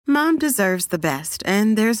Mom deserves the best,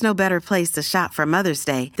 and there's no better place to shop for Mother's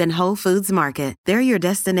Day than Whole Foods Market. They're your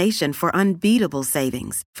destination for unbeatable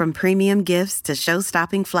savings, from premium gifts to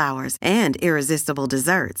show-stopping flowers and irresistible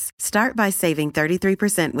desserts. Start by saving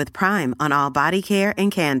 33% with Prime on all body care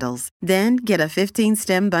and candles. Then get a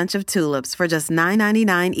 15-stem bunch of tulips for just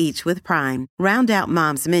 $9.99 each with Prime. Round out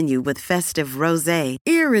Mom's menu with festive rosé,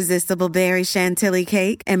 irresistible berry chantilly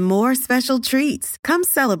cake, and more special treats. Come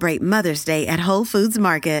celebrate Mother's Day at Whole Foods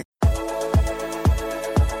Market.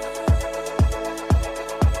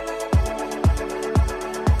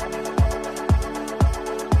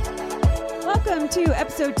 Welcome to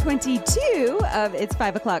episode 22 of It's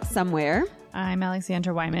 5 O'Clock Somewhere. I'm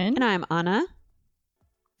Alexandra Wyman. And I'm Anna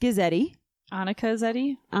Gizzetti. Anna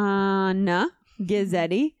Gizzetti. Anna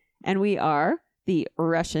Gizzetti. And we are the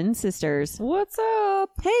Russian Sisters. What's up?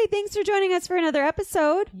 Hey, thanks for joining us for another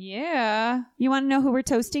episode. Yeah. You want to know who we're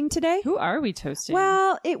toasting today? Who are we toasting?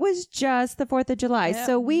 Well, it was just the 4th of July,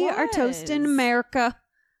 so we are toasting America.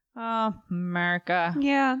 Oh, America.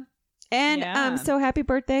 Yeah. And so happy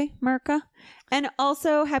birthday, America. And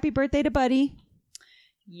also happy birthday to Buddy.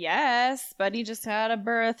 Yes, Buddy just had a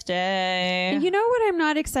birthday. You know what I'm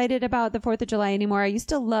not excited about the 4th of July anymore? I used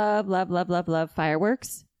to love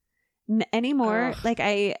fireworks. Anymore. Ugh,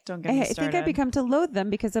 I think I've become to loathe them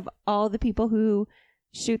because of all the people who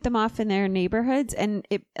shoot them off in their neighborhoods. And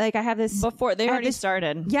I have this before they already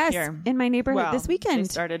started. Yes, here. In my neighborhood this weekend. They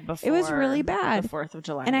started before. It was really bad. The 4th of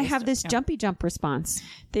July. And I have this jumpy jump response.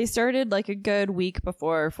 They started like a good week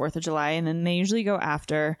before 4th of July, and then they usually go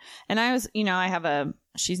after. And I was, I have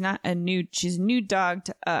she's a new dog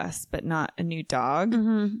to us, but not a new dog.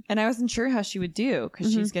 Mm-hmm. And I wasn't sure how she would do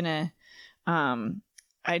because she's gonna,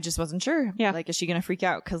 I just wasn't sure. Yeah. Is she going to freak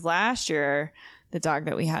out? Because last year, the dog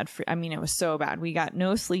that we had, it was so bad. We got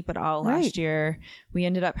no sleep at all last year. We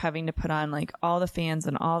ended up having to put on all the fans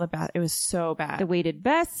and all the it was so bad. The weighted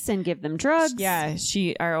vests and give them drugs. Yeah.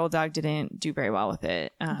 Our old dog didn't do very well with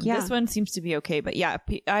it. This one seems to be okay. But yeah,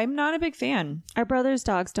 I'm not a big fan. Our brother's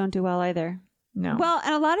dogs don't do well either. No. Well,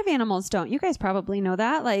 and a lot of animals don't. You guys probably know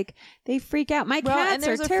that. They freak out. My cats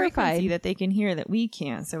are terrified. A frequency that they can hear that we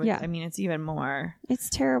can't. So, it's even more. It's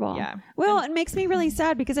terrible. Yeah. Well, it makes me really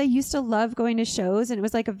sad because I used to love going to shows and it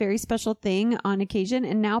was a very special thing on occasion.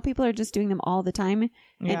 And now people are just doing them all the time.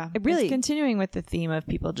 Yeah. It really. It's continuing with the theme of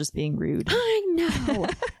people just being rude. I know.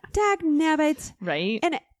 Dagnabbit. Right.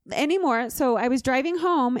 And anymore. So I was driving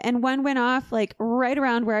home and one went off right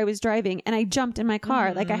around where I was driving and I jumped in my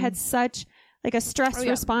car. I had such a stress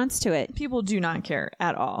response to it. People do not care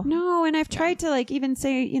at all. No, and I've tried to even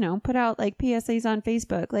say, put out PSAs on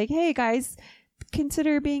Facebook, hey guys,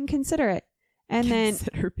 consider being considerate. And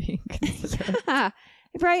consider being considerate.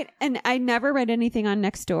 Right. And I never read anything on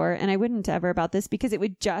Nextdoor, and I wouldn't ever about this because it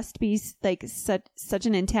would just be such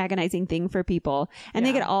an antagonizing thing for people. And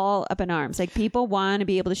they get all up in arms. People want to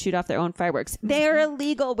be able to shoot off their own fireworks. They are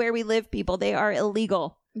illegal where we live, people. They are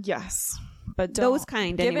illegal. Yes. But those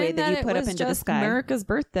kind anyway that you put up into the sky. America's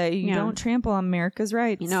birthday. You don't trample on America's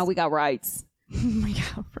rights. We got rights.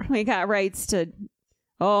 We got rights to.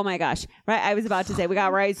 Oh my gosh. Right. I was about to say we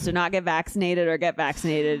got rights to not get vaccinated or get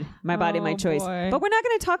vaccinated. My body, my choice. Boy. But we're not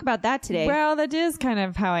going to talk about that today. Well, that is kind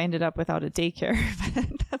of how I ended up without a daycare. But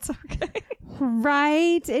that's okay.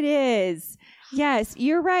 Right. It is. Yes,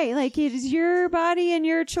 you're right. It is your body and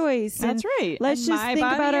your choice. That's right. Let's just think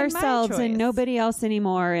about ourselves and nobody else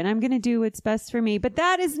anymore. And I'm going to do what's best for me. But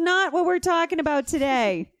that is not what we're talking about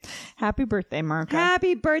today. Happy birthday, America.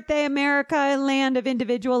 Happy birthday, America, land of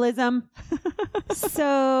individualism.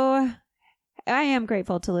 So I am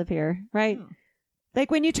grateful to live here, right?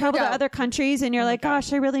 When you travel to other countries and you're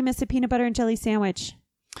gosh, I really miss a peanut butter and jelly sandwich.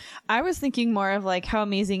 I was thinking more of how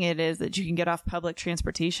amazing it is that you can get off public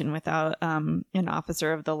transportation without an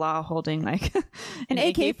officer of the law holding an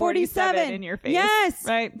AK-47 in your face. Yes,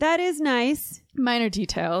 right. That is nice. Minor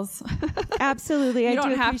details. Absolutely, I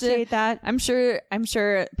do appreciate that. I'm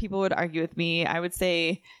sure people would argue with me. I would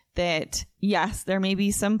say that yes, there may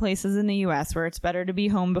be some places in the U.S. where it's better to be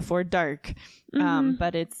home before dark,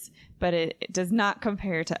 but it does not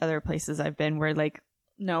compare to other places I've been where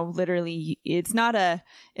no, literally, it's not a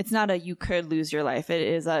you could lose your life. It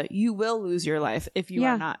is you will lose your life if you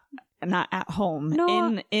are not at home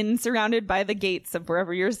in surrounded by the gates of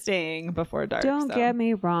wherever you're staying before dark. Don't get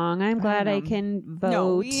me wrong. I'm glad I can vote.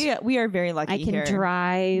 No, we are very lucky here. I can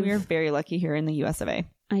drive. We are very lucky here in the US of A.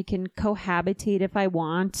 I can cohabitate if I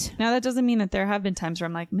want. Now, that doesn't mean that there have been times where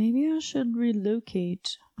I'm maybe I should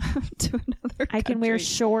relocate to another country. I can wear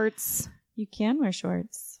shorts. You can wear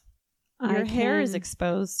shorts. Your hair is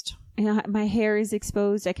exposed. Yeah, my hair is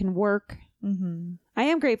exposed. I can work. I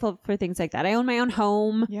am grateful for things like that. I own my own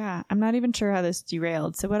home. Yeah. I'm not even sure how this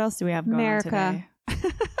derailed. So what else do we have going on today?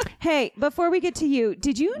 Hey, before we get to you,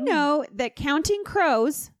 did you know that Counting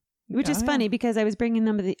Crows, which is funny because I was bringing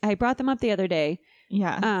them, I brought them up the other day.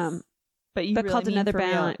 Yeah. But really called another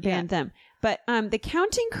band them. But the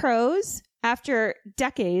Counting Crows, after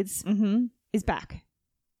decades, is back.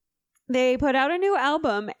 They put out a new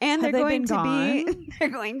album, and they're going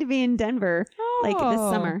to be in Denver like this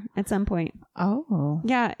summer at some point. Oh,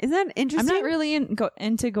 yeah, isn't that interesting? I'm not really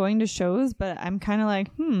into going to shows, but I'm kind of like,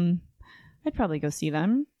 I'd probably go see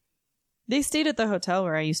them. They stayed at the hotel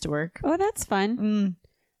where I used to work. Oh, that's fun.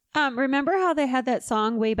 Remember how they had that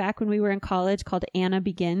song way back when we were in college called "Anna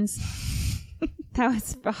Begins"? That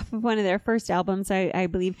was off of one of their first albums, I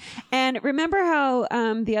believe. And remember how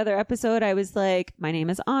the other episode I was like, my name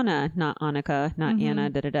is Anna, not Annika, not Anna,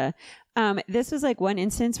 this was like one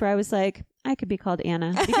instance where I was like, I could be called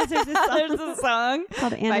Anna. Because there's a song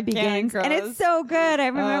called Anna Begins. And it's so good. I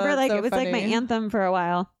remember it was funny. like my anthem for a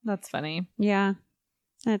while. That's funny. Yeah.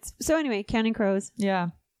 So anyway, Counting Crows. Yeah.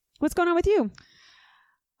 What's going on with you?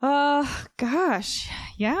 Gosh.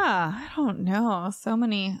 Yeah. I don't know. So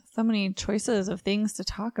many choices of things to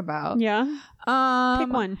talk about. Yeah.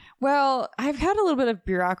 Pick one. Well, I've had a little bit of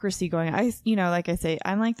bureaucracy going. Like I say,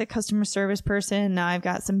 I'm like the customer service person. Now I've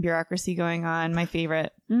got some bureaucracy going on. My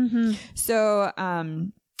favorite. So,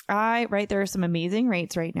 there are some amazing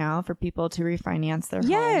rates right now for people to refinance their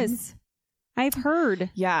homes. I've heard.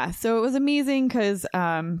 Yeah. So it was amazing because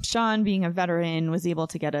Sean, being a veteran, was able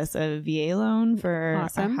to get us a VA loan for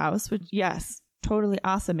a house, which, yes, totally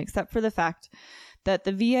awesome, except for the fact that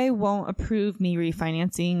the VA won't approve me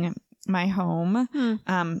refinancing my home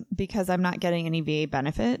because I'm not getting any VA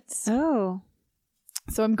benefits. Oh.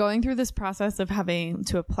 So I'm going through this process of having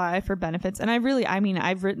to apply for benefits. And I've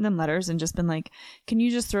written them letters and just been like, can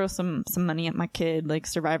you just throw some money at my kid, like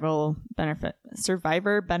survivor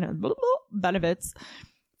benefits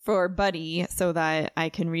for Buddy so that I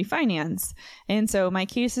can refinance. And so my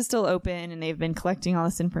case is still open and they've been collecting all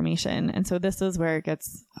this information. And so this is where it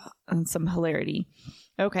gets some hilarity.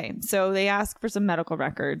 Okay. So they ask for some medical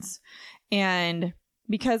records. And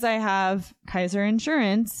because I have Kaiser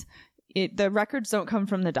Insurance, the records don't come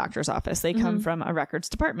from the doctor's office. They come from a records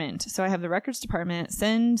department. So I have the records department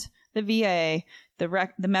send the VA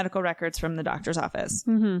the medical records from the doctor's office.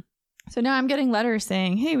 So now I'm getting letters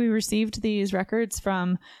saying, hey, we received these records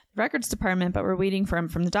from the records department, but we're waiting for them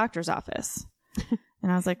from the doctor's office.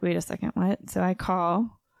 And I was like, wait a second, what? So I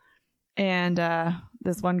call and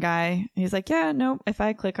this one guy, he's like, yeah, no, if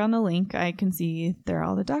I click on the link, I can see there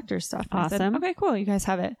all the doctor's stuff. And awesome. I said, okay, cool. You guys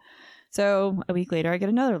have it. So a week later, I get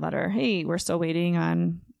another letter. Hey, we're still waiting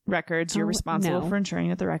on records. You're responsible for ensuring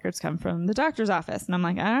that the records come from the doctor's office. And I'm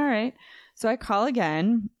like, all right. So I call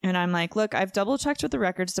again and I'm like, look, I've double checked with the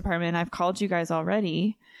records department. I've called you guys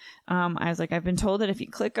already. I was like, I've been told that if you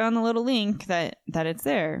click on the little link that it's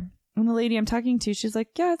there. And the lady I'm talking to, she's like,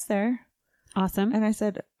 yeah, it's there. Awesome. And I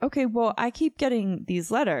said, okay, well, I keep getting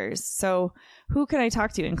these letters. So who can I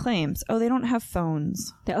talk to in claims? Oh, they don't have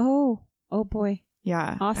phones. Oh boy.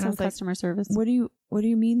 Yeah. Awesome customer service. What do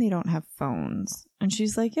you mean they don't have phones? And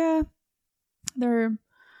she's like, yeah,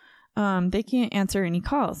 they can't answer any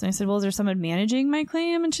calls. And I said, well, is there someone managing my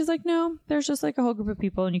claim? And she's like, no, there's just like a whole group of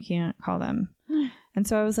people and you can't call them. And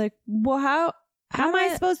so I was like, well, how am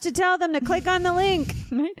I supposed to tell them to click on the link?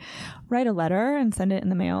 Write a letter and send it in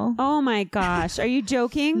the mail. Oh my gosh. Are you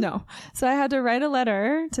joking? No. So I had to write a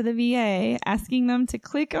letter to the VA asking them to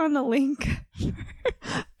click on the link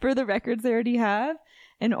for the records they already have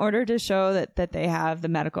in order to show that they have the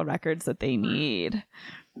medical records that they need.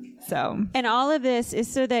 So, and all of this is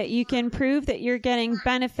so that you can prove that you're getting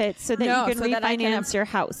benefits so that you can refinance your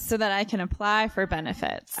house. So that I can apply for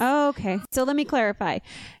benefits. Oh, okay. So let me clarify.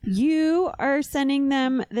 You are sending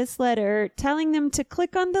them this letter telling them to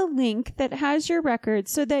click on the link that has your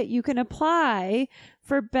records so that you can apply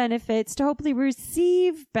for benefits to hopefully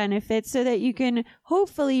receive benefits so that you can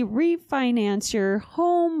hopefully refinance your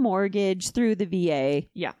home mortgage through the VA.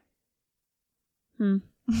 Yeah.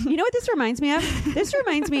 You know what this reminds me of? This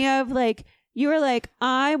reminds me of like, you were like,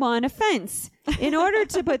 I want a fence. In order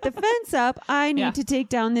to put the fence up, I need to take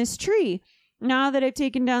down this tree. Now that I've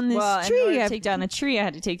taken down this tree. In order to take down the tree, I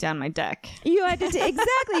had to take down my deck. You had to,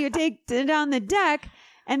 exactly. You take down the deck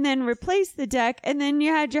and then replace the deck. And then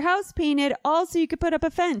you had your house painted all so you could put up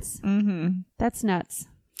a fence. That's nuts.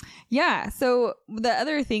 Yeah. So the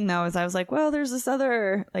other thing though is I was like, well, there's this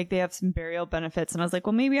other, like they have some burial benefits. And I was like,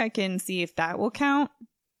 well, maybe I can see if that will count.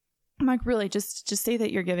 I'm like, really, just say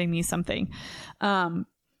that you're giving me something.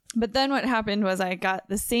 But then what happened was I got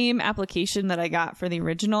the same application that I got for the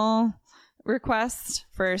original request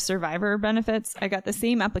for survivor benefits, I got the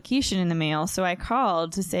same application in the mail. So I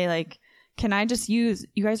called to say, like, can I just use,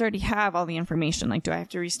 you guys already have all the information. Like, do I have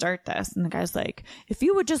to restart this? And the guy's like, if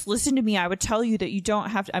you would just listen to me, I would tell you that you don't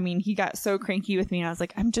have to. I mean, he got so cranky with me. And I was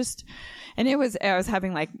like, I was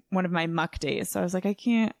having like one of my muck days. So I was like,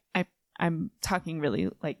 I'm talking really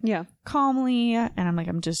like calmly. And I'm like,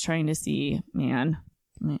 I'm just trying to see,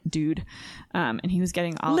 dude. And he was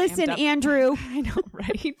getting all listen, amped up. Andrew. I know,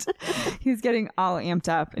 right? He was getting all amped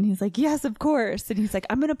up and he's like, yes, of course. And he's like,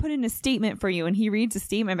 I'm going to put in a statement for you. And he reads a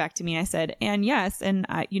statement back to me. I said, and yes. And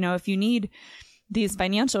if you need these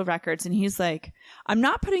financial records, and he's like, I'm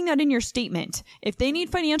not putting that in your statement. If they need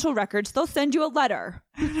financial records, they'll send you a letter.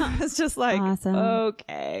 And I was just like, awesome.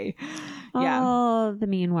 Okay. Yeah. Oh, the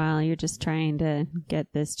meanwhile, you're just trying to get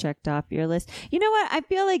this checked off your list. You know what? I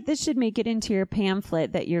feel like this should make it into your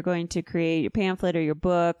pamphlet that you're going to create, your pamphlet or your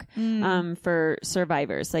book for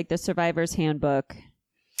survivors, like the Survivor's Handbook,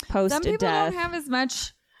 post-death. Some people don't have as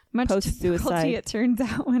much difficulty, it turns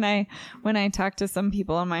out, when I talk to some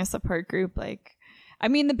people in my support group. Like, I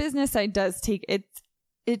mean, the business side does take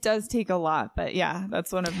it does take a lot, but yeah,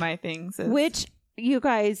 that's one of my things. Which, you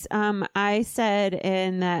guys, I said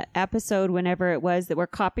in that episode, whenever it was, that we're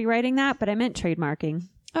copywriting that, but I meant trademarking.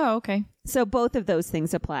 Oh, okay. So both of those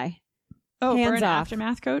things apply. Oh, hands for an off.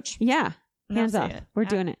 Aftermath coach? Yeah. Hands off. We're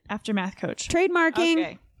doing it. Aftermath coach. Trademarking.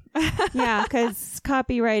 Okay. Yeah, because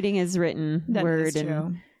copywriting is written that word. Is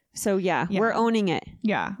true. So yeah, we're owning it.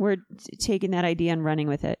 Yeah. We're taking that idea and running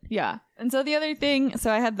with it. Yeah. And so the other thing,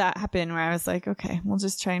 so I had that happen where I was like, okay, we'll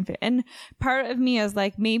just try and fit. And part of me is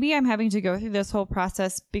like, maybe I'm having to go through this whole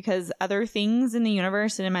process because other things in the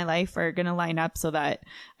universe and in my life are going to line up so that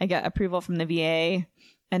I get approval from the VA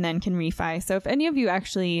and then can refi. So if any of you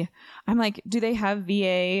actually, I'm like, do they have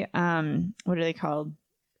VA, what are they called?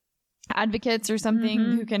 Advocates or something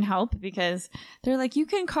who can help? Because they're like, you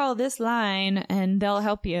can call this line and they'll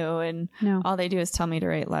help you. And all they do is tell me to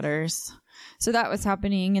write letters. So that was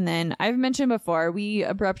happening. And then I've mentioned before, we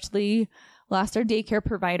abruptly lost our daycare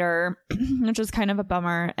provider, which was kind of a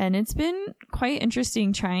bummer. And it's been quite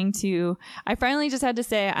interesting I finally just had to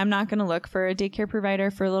say, I'm not going to look for a daycare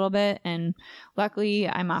provider for a little bit. And luckily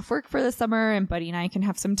I'm off work for the summer and Buddy and I can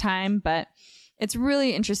have some time. But it's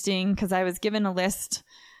really interesting because I was given a list,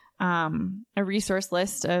 a resource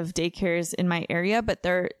list of daycares in my area, but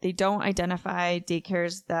they don't identify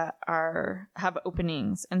daycares that have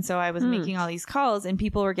openings. And so I was making all these calls and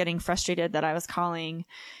people were getting frustrated that I was calling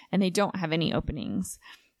and they don't have any openings.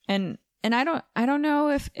 And I don't know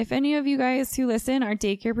if any of you guys who listen are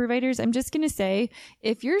daycare providers. I'm just going to say,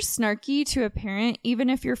 if you're snarky to a parent, even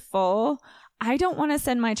if you're full, I don't want to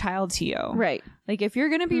send my child to you. Right. Like if you're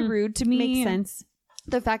going to be rude to me, makes sense.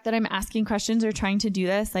 The fact that I'm asking questions or trying to do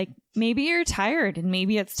this, like maybe you're tired and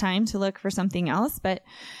maybe it's time to look for something else. But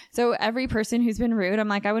so every person who's been rude, I'm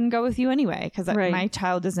like, I wouldn't go with you anyway because my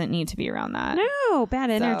child doesn't need to be around that. No, bad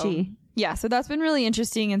energy. Yeah. So that's been really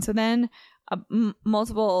interesting. And so then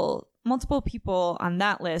multiple people on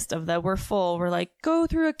that list of we're full were like, go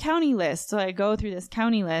through a county list. So I go through this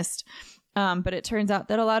county list. But it turns out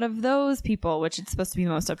that a lot of those people, which it's supposed to be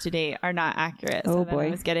most up to date, are not accurate. So then I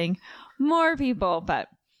was getting more people, but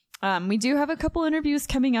we do have a couple interviews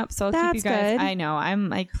coming up. So I'll keep you guys. Good. I know. I'm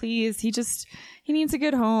like, please. He needs a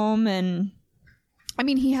good home. And I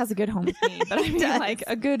mean, he has a good home with me, but I mean like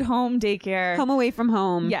a good home daycare. Home away from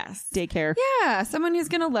home. Yes. Daycare. Yeah. Someone who's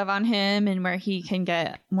going to love on him and where he can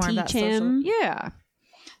get more of that him. social. Yeah.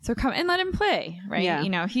 So come and let him play, right? Yeah. You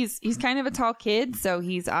know, he's kind of a tall kid, so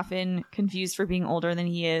he's often confused for being older than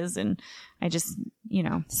he is. And I just,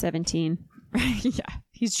 17. Yeah,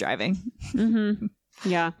 he's driving. Mm-hmm.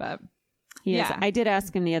 Yeah. But yeah. I did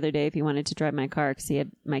ask him the other day if he wanted to drive my car because he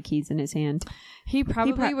had my keys in his hand. He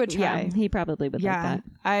probably would try. Yeah, he probably would like that.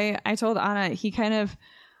 I told Anna, he kind of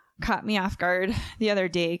caught me off guard the other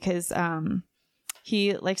day because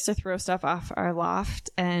he likes to throw stuff off our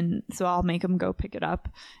loft, and so I'll make him go pick it up.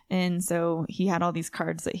 And so he had all these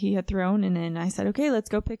cards that he had thrown, and then I said, okay, let's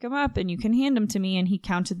go pick them up and you can hand them to me. And he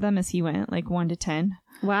counted them as he went, like 1 to 10.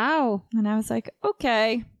 Wow. And I was like,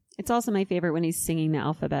 okay. It's also my favorite when he's singing the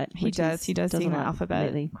alphabet. He does sing the alphabet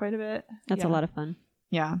lately. Quite a bit. That's a lot of fun.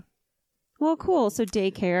 Yeah. Well, cool. So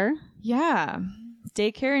daycare. Yeah.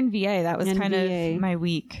 Daycare and VA. That was kind of my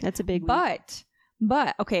week. That's a big week.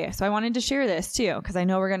 But, okay, so I wanted to share this too, because I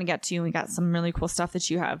know we're going to get to you and we got some really cool stuff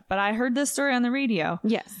that you have. But I heard this story on the radio.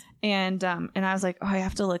 Yes. And I was like, oh, I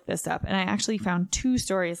have to look this up. And I actually found 2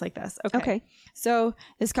 stories like this. Okay. So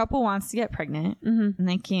this couple wants to get pregnant and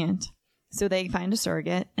they can't. So they find a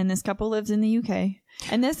surrogate, and this couple lives in the UK.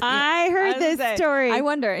 And this, I heard this story. I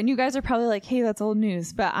wonder, and you guys are probably like, hey, that's old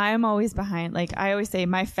news, but I'm always behind. Like I always say,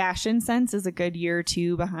 my fashion sense is a good year or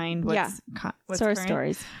two behind what's current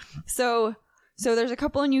stories. So there's a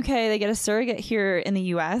couple in UK. They get a surrogate here in the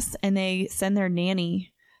US, and they send their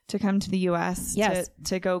nanny to come to the US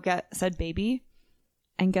to go get said baby.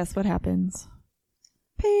 And guess what happens?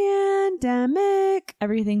 Pandemic.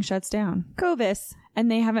 Everything shuts down. COVID. And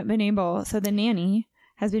they haven't been able. So the nanny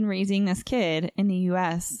has been raising this kid in the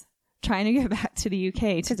US, trying to get back to the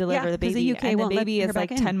UK to deliver the baby. The UK and won't the baby is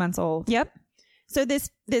like 10 months old. Yep. So this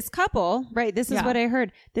couple, right? This is what I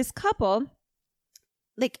heard. This couple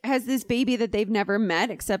like has this baby that they've never met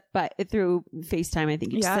except through FaceTime. I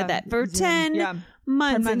think you said that for 10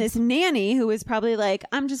 months. And this nanny who is probably like,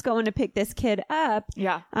 I'm just going to pick this kid up.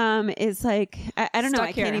 Yeah. Is like, I don't know.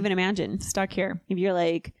 I can't even imagine. Stuck here. If you're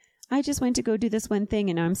like, I just went to go do this one thing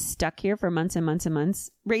and now I'm stuck here for months and months and months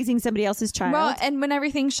raising somebody else's child. Well, and when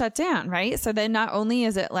everything's shut down, right? So then not only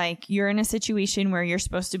is it like you're in a situation where you're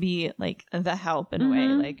supposed to be like the help in a way,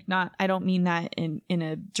 like not, I don't mean that in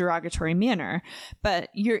a derogatory manner, but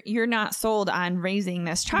you're not sold on raising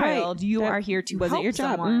this child. Right. You are here to help your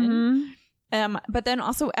job. Someone. But then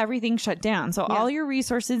also everything shut down. So all your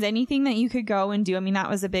resources, anything that you could go and do. I mean, that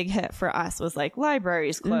was a big hit for us, was like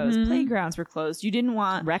libraries closed, playgrounds were closed. You didn't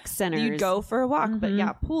want rec centers. You'd go for a walk,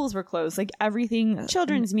 but pools were closed. Like everything,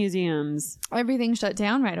 children's museums, everything shut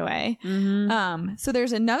down right away. So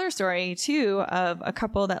there's another story too of a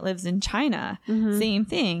couple that lives in China. Same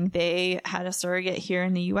thing. They had a surrogate here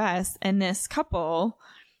in the US, and this couple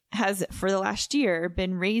has for the last year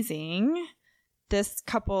been raising this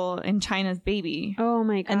couple in China's baby. Oh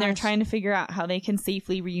my gosh. And they're trying to figure out how they can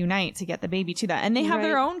safely reunite to get the baby to that. And they have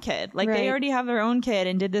their own kid. Like they already have their own kid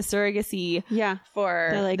and did the surrogacy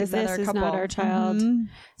for like, this other couple. Is not our child.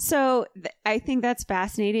 So I think that's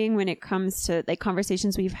fascinating when it comes to like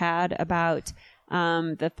conversations we've had about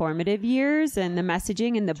the formative years and the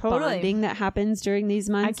messaging and the bonding that happens during these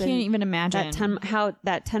months. I can't even imagine how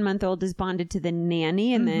that 10-month-old is bonded to the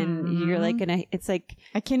nanny, and then you're like it's like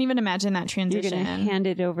I can't even imagine that transition. You're gonna hand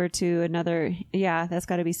it over to another. Yeah, that's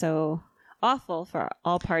got to be so awful for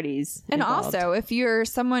all parties and involved. Also, if you're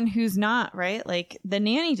someone who's not right, like the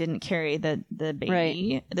nanny didn't carry the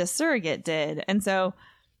baby, the surrogate did, and so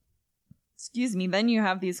excuse me, then you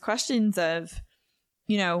have these questions of,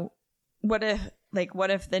 you know, what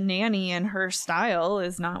if the nanny and her style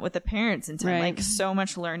is not what the parents intend? Like so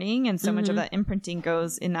much learning and so much of that imprinting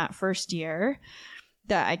goes in that first year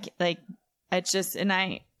that it's just, and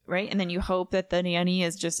then you hope that the nanny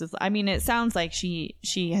is just as, I mean, it sounds like she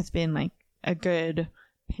has been like a good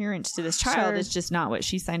parent to this child. It's just not what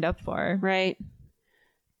she signed up for. Right.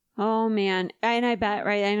 Oh man. And I bet,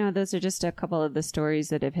 I know those are just a couple of the stories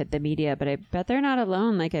that have hit the media, but I bet they're not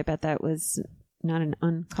alone. Like I bet that was not an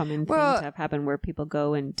uncommon thing to have happen where people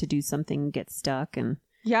go and to do something get stuck. And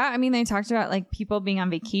yeah, I mean, they talked about like people being on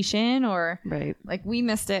vacation or like we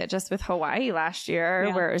missed it just with Hawaii last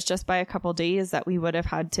year where it was just by a couple days that we would have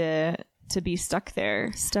had to be stuck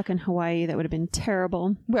there. Stuck in Hawaii. That would have been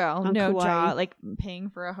terrible. Well, no job, like paying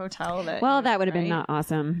for a hotel. That would have been not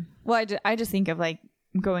awesome. Well, I just think of like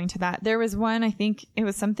going to that. There was one, I think it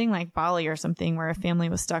was something like Bali or something where a family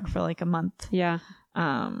was stuck for like a month. Yeah.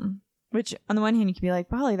 Which on the one hand you could be like,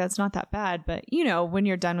 Bali, that's not that bad. But you know, when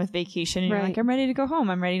you're done with vacation and you're like, I'm ready to go home.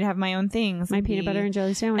 I'm ready to have my own things. My peanut butter and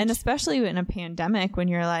jelly sandwich. And especially in a pandemic when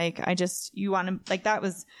you're like, you want to, like that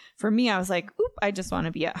was, for me, I was like, oop, I just want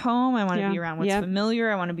to be at home. I want to be around what's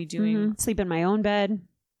familiar. I want to be doing. Sleep in my own bed.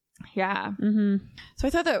 Yeah. So I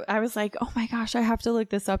thought that, I was like, oh my gosh, I have to look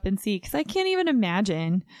this up and see. Cause I can't even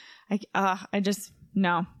imagine.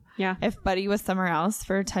 No. Yeah. If Buddy was somewhere else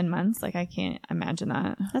for 10 months, like I can't imagine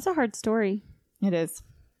that. That's a hard story. It is.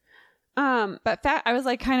 But I was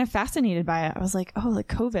like kind of fascinated by it. I was like, oh, like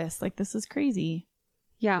COVID, like this is crazy.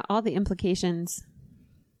 Yeah. All the implications,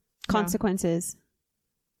 consequences.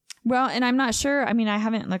 Well, and I'm not sure. I mean, I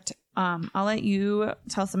haven't looked, I'll let you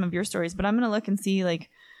tell some of your stories, but I'm going to look and see like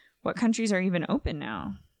what countries are even open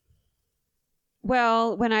now.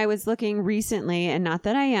 Well, when I was looking recently, and not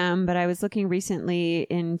that I am, but I was looking recently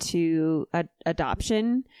into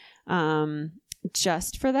adoption,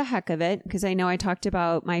 just for the heck of it, because I know I talked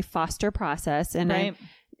about my foster process, and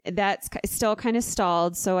that's still kind of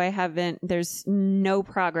stalled. So there's no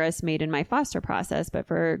progress made in my foster process. But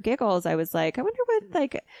for giggles, I was like, I wonder what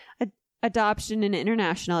like adoption and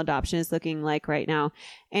international adoption is looking like right now.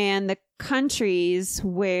 And the countries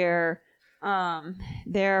where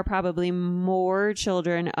there are probably more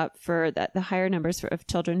children up for that. The higher numbers of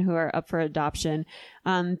children who are up for adoption,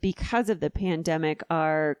 because of the pandemic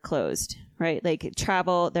are closed, right? Like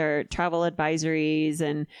there are travel advisories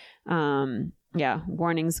and,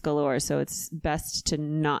 warnings galore. So it's best to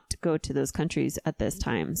not go to those countries at this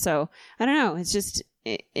time. So I don't know. It's just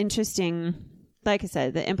interesting. Like I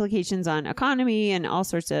said, the implications on economy and all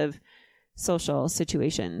sorts of social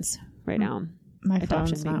situations right now. My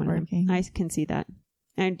phone's not working. I can see that.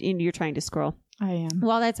 And you're trying to scroll. I am.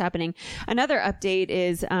 While that's happening, another update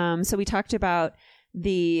is, so we talked about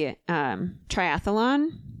the triathlon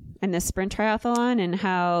and the sprint triathlon and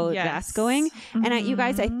how that's going. Mm-hmm. And you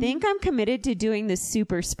guys, I think I'm committed to doing the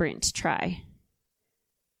super sprint try.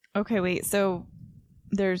 Okay, wait. So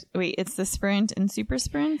it's the sprint and super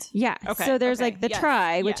sprint? Yeah. Okay. So there's like the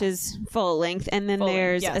try, which is full length. And then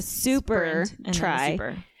there's a super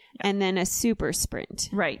try. And then a super sprint.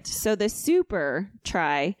 Right. So the super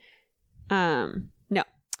try, no,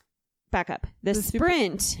 back up. The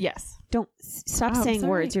sprint. Yes. Don't stop saying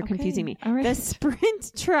words. You're confusing me. All right. The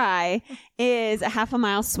sprint try is a 1/2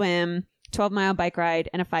 mile swim, 12-mile bike ride,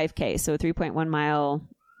 and a 5K. So a 3.1 mile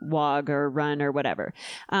walk or run or whatever.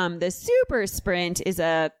 The super sprint is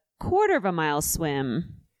a 1/4 mile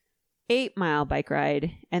swim, 8-mile bike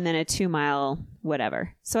ride, and then a 2-mile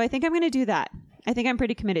whatever. So I think I'm going to do that. I think I'm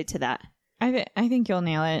pretty committed to that. I think you'll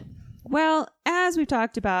nail it. Well, as we've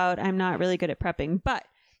talked about, I'm not really good at prepping, but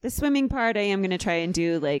the swimming part I am going to try and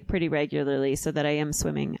do like pretty regularly so that I am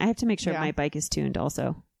swimming. I have to make sure my bike is tuned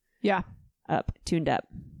also. Yeah. Tuned up.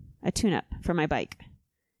 A tune-up for my bike.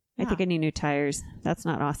 I think I need new tires. That's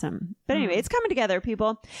not awesome. But anyway, it's coming together,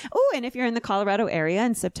 people. Oh, and if you're in the Colorado area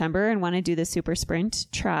in September and want to do the super sprint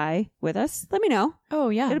try with us, let me know. Oh,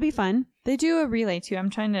 yeah. It'll be fun. They do a relay, too.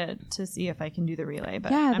 I'm trying to see if I can do the relay,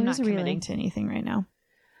 but I'm not committing to anything right now.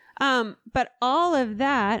 But all of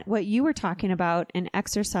that, what you were talking about in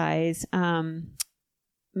exercise,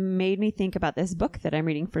 made me think about this book that I'm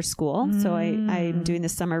reading for school. So I'm doing the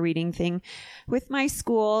summer reading thing with my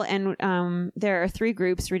school. And there are 3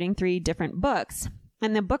 groups reading 3 different books.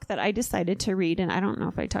 And the book that I decided to read, and I don't know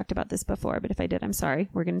if I talked about this before, but if I did, I'm sorry.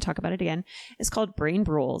 We're going to talk about it again. It's called Brain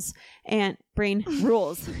Rules. And Brain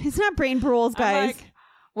Rules. It's not Brain Rules, guys.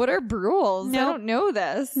 What are brules? Nope. I don't know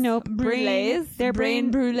this. Nope. Brulees? They're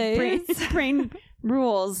brain brulees? Brain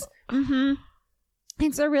rules. Mm-hmm.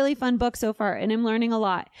 It's a really fun book so far, and I'm learning a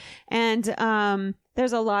lot. And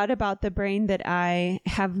there's a lot about the brain that I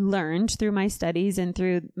have learned through my studies and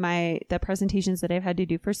through the presentations that I've had to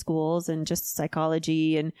do for schools and just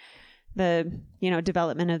psychology and the,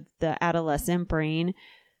 development of the adolescent brain.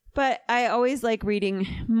 But I always like reading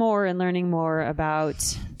more and learning more about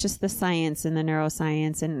just the science and the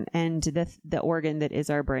neuroscience and the organ that is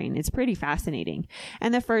our brain. It's pretty fascinating.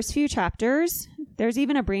 And the first few chapters, there's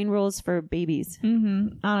even a brain rules for babies.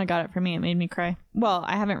 Mm-hmm. Anna got it for me. It made me cry. Well,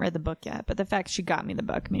 I haven't read the book yet, but the fact she got me the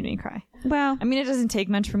book made me cry. Well, I mean, it doesn't take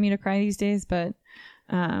much for me to cry these days, but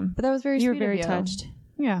that was very sweet. You were very touched.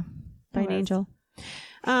 Yeah. By an angel.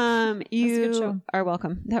 You a good show. are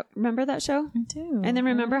welcome. Remember that show? I do. And then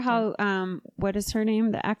remember how, what is her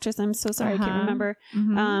name? The actress. I'm so sorry. I can't remember.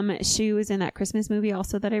 Mm-hmm. She was in that Christmas movie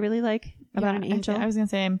also that I really like about an angel. I was going to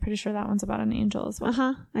say, I'm pretty sure that one's about an angel as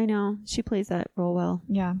well. I know. She plays that role well.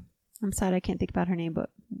 Yeah. I'm sad I can't think about her name,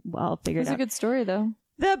 but I'll figure it out. It's a good story though.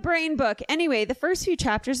 The brain book. Anyway, the first few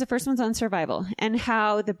chapters, the first one's on survival and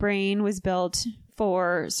how the brain was built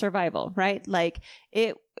for survival, right? Like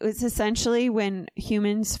it was essentially when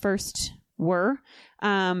humans first were,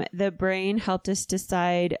 the brain helped us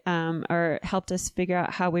decide, or helped us figure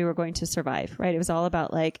out how we were going to survive, right? It was all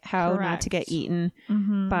about like how not to get eaten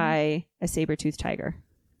by a saber-toothed tiger.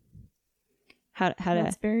 How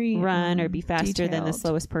to very, run or be faster detailed. than the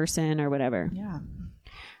slowest person or whatever. Yeah.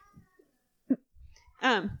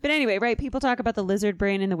 But anyway, right? People talk about the lizard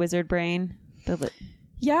brain and the wizard brain.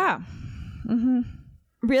 Yeah. Mm-hmm.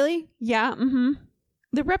 Really? Yeah. Mm-hmm.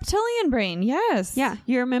 The reptilian brain. Yes. Yeah.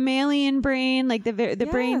 Your mammalian brain, like the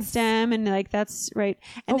brain stem, and like that's right.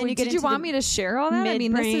 And then you get did you want me to share all that? I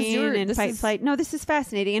mean, this is your and fight flight. No, this is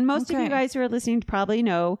fascinating, and most of you guys who are listening probably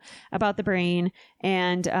know about the brain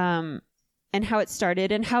and how it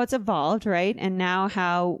started and how it's evolved, right? And now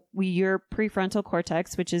how your prefrontal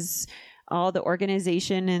cortex, which is all the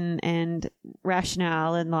organization and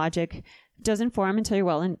rationale and logic, doesn't form until you're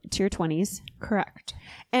well into your 20s. Correct.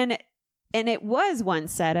 And it was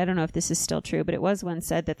once said, I don't know if this is still true, but it was once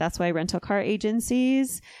said that that's why rental car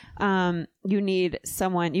agencies, you need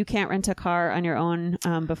someone, you can't rent a car on your own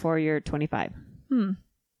before you're 25.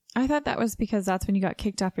 I thought that was because that's when you got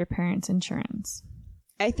kicked off your parents' insurance.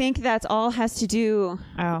 I think that's all has to do.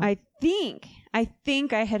 Oh. I think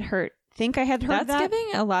I had heard That's that.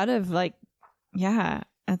 giving a lot of like, yeah,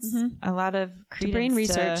 that's a lot of credence brain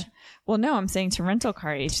research. Well, no, I'm saying to rental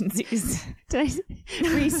car agencies.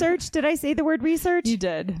 Did I say the word research? You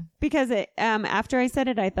did. Because after I said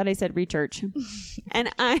it, I thought I said research. And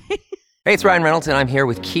Hey, it's Ryan Reynolds, and I'm here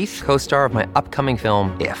with Keith, co-star of my upcoming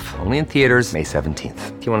film, If, only in theaters May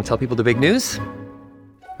 17th. Do you want to tell people the big news?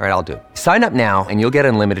 All right, I'll do it. Sign up now and you'll get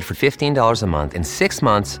unlimited for $15 a month and 6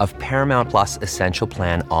 months of Paramount Plus Essential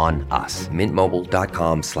Plan on us.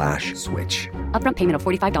 MintMobile.com/switch. Upfront payment of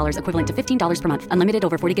 $45 equivalent to $15 per month. Unlimited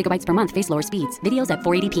over 40 gigabytes per month. Face lower speeds. Videos at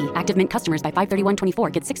 480p. Active Mint customers by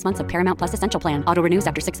 531.24 get 6 months of Paramount Plus Essential Plan. Auto renews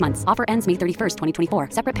after 6 months. Offer ends May 31st, 2024.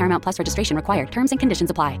 Separate Paramount Plus registration required. Terms and conditions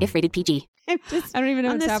apply if rated PG. I don't even know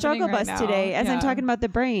on what's the struggle happening right bus now. today as I'm talking about the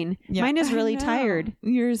brain. Yeah. Mine is really I know. tired.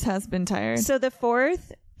 Yours has been tired. So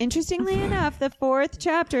interestingly enough, the fourth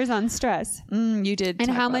chapter is on stress. You did. And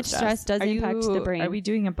talk how about much stress does impact the brain. Are we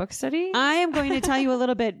doing a book study? I am going to tell you a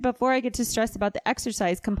little bit before I get to stress about the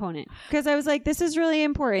exercise component. Because I was like, this is really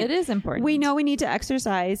important. It is important. We know we need to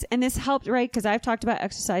exercise. And this helped, right? Because I've talked about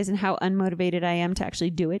exercise and how unmotivated I am to actually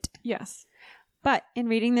do it. Yes. But in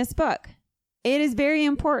reading this book, it is very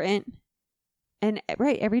important. And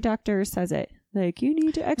right, every doctor says it. Like, you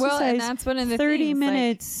need to exercise. Well, and that's one of the 30 things,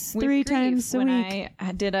 minutes, like, 3 times a when week.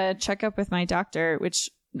 I did a checkup with my doctor, which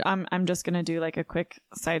I'm just going to do like a quick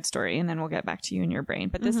side story and then we'll get back to you and your brain.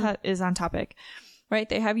 But this is on topic, right?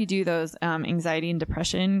 They have you do those anxiety and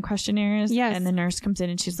depression questionnaires. Yes. And the nurse comes in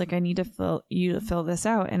and she's like, I need to fill this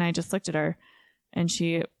out. And I just looked at her and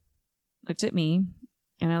she looked at me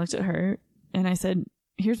and I looked at her and I said,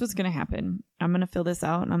 here's what's going to happen. I'm going to fill this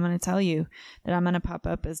out and I'm going to tell you that I'm going to pop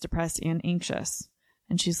up as depressed and anxious.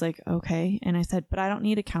 And she's like, okay. And I said, but I don't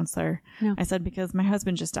need a counselor. No. I said, because my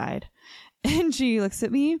husband just died. And she looks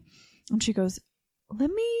at me and she goes,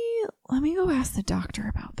 let me go ask the doctor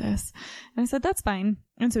about this. And I said, that's fine.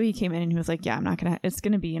 And so he came in and he was like, yeah, it's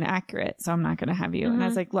going to be inaccurate. So I'm not going to have you. And I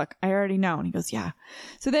was like, look, I already know. And he goes, yeah.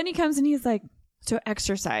 So then he comes and he's like, so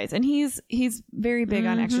exercise. And he's very big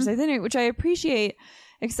on exercise anyway, which I appreciate,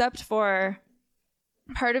 except for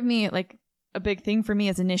part of me, like a big thing for me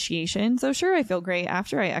is initiation. So sure, I feel great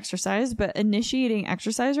after I exercise, but initiating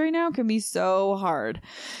exercise right now can be so hard.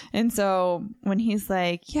 And so when he's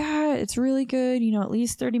like, yeah, it's really good, at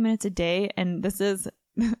least 30 minutes a day. And this is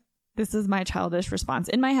my childish response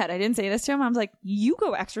in my head. I didn't say this to him. I was like, you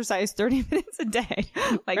go exercise 30 minutes a day.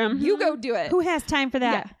 Like you go do it. Who has time for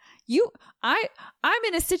that? Yeah. I'm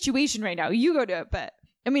in a situation right now. You go do it. But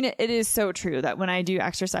I mean, it is so true that when I do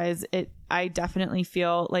exercise, I definitely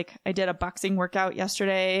feel like I did a boxing workout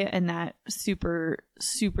yesterday and that super,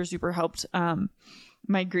 super, super helped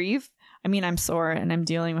my grief. I mean, I'm sore and I'm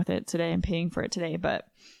dealing with it today. I'm paying for it today. But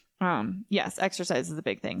yes, exercise is a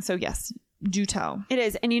big thing. So yes, do tell. It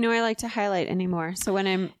is. And I like to highlight anymore. So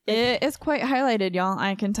when it is quite highlighted, y'all.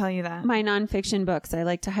 I can tell you that. My nonfiction books, I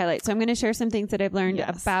like to highlight. So I'm going to share some things that I've learned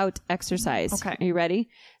about exercise. Okay. Are you ready?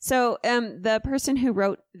 So the person who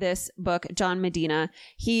wrote this book, John Medina,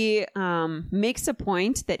 he makes a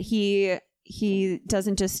point that he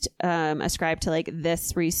doesn't just ascribe to like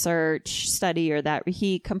this research study or that.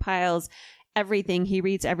 He compiles everything. He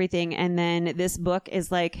reads everything. And then this book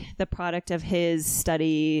is like the product of his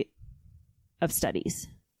study of studies.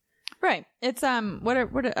 Right. It's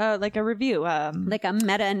like a review, like a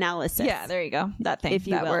meta-analysis. Yeah, there you go. That thing, if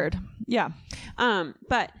you that will. word. Yeah.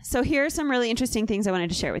 But so here are some really interesting things I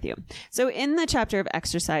wanted to share with you. So in the chapter of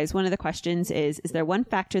exercise, one of the questions is there one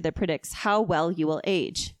factor that predicts how well you will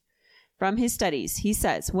age? From his studies, he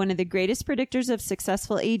says, one of the greatest predictors of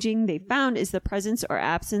successful aging they found is the presence or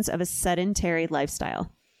absence of a sedentary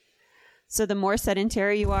lifestyle. So the more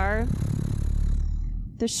sedentary you are,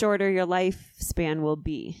 the shorter your lifespan will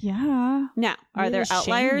be. Yeah. Now, are there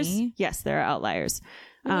outliers? Shamey. Yes, there are outliers.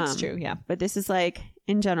 That's true. Yeah. But this is like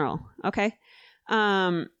in general. Okay.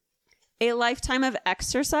 A lifetime of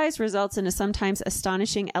exercise results in a sometimes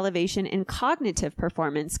astonishing elevation in cognitive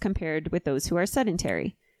performance compared with those who are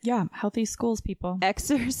sedentary. Yeah. Healthy schools, people.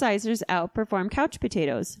 Exercisers outperform couch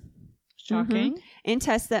potatoes. Shocking. In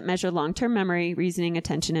tests that measure long-term memory, reasoning,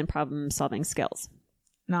 attention, and problem-solving skills.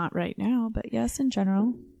 Not right now, but yes, in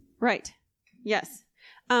general. Right. Yes.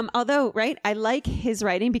 Although, right, I like his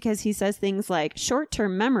writing because he says things like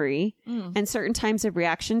short-term memory and certain times of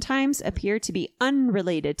reaction times appear to be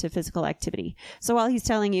unrelated to physical activity. So while he's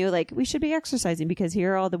telling you, like, we should be exercising because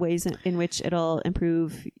here are all the ways in which it'll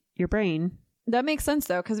improve your brain. That makes sense,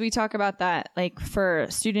 though, because we talk about that, like, for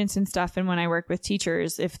students and stuff. And when I work with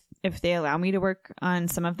teachers, if if they allow me to work on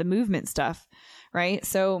some of the movement stuff, right?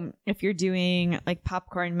 So if you're doing like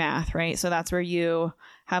popcorn math, right? So that's where you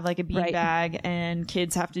have like a beanbag and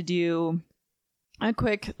kids have to do a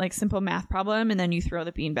quick, like simple math problem, and then you throw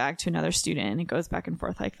the beanbag to another student and it goes back and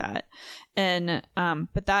forth like that. And,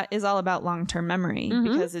 but that is all about long-term memory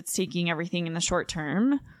because it's taking everything in the short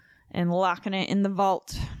term and locking it in the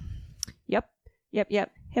vault. Yep.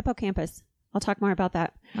 Hippocampus. I'll talk more about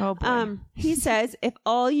that. Oh, boy. He says, if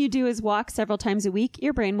all you do is walk several times a week,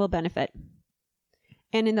 your brain will benefit.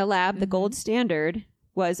 And in the lab, the gold standard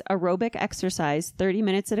was aerobic exercise, 30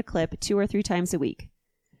 minutes at a clip, 2 or 3 times a week.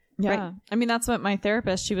 Yeah. Right. I mean, that's what my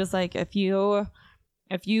therapist, she was like, if you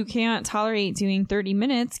can't tolerate doing 30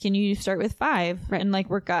 minutes, can you start with 5 and like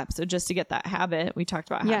work up? So just to get that habit, we talked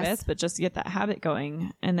about habits, but just to get that habit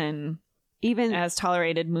going, and then even as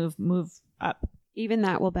tolerated, move up. Even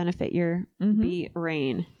that will benefit your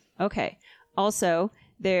brain. Okay. Also,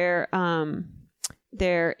 there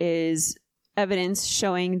is evidence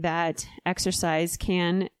showing that exercise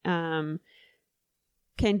can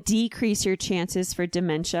decrease your chances for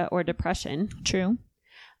dementia or depression. True.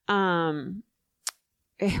 One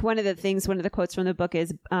of the quotes from the book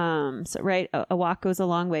is, a walk goes a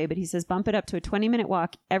long way, but he says, bump it up to a 20-minute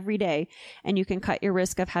walk every day and you can cut your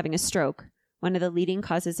risk of having a stroke, one of the leading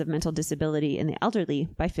causes of mental disability in the elderly,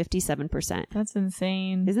 by 57%. That's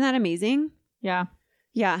insane. Isn't that amazing? Yeah.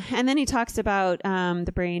 Yeah. And then he talks about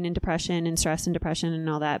the brain and depression and stress and depression and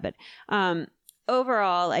all that. But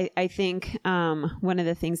overall, I think one of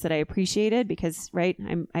the things that I appreciated, because, right,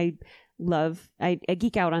 I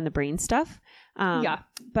geek out on the brain stuff.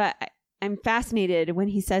 But I'm fascinated when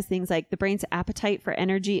he says things like the brain's appetite for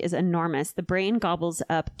energy is enormous. The brain gobbles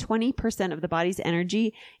up 20% of the body's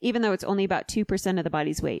energy, even though it's only about 2% of the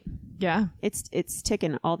body's weight. Yeah. It's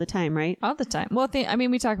ticking all the time, right? All the time. Well,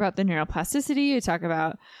 we talk about the neuroplasticity. We talk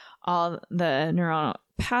about all the neural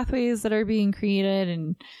pathways that are being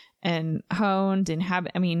created and honed and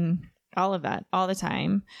all of that all the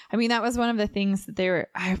time. I mean, that was one of the things that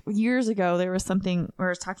years ago, there was something where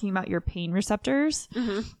I was talking about your pain receptors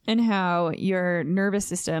and how your nervous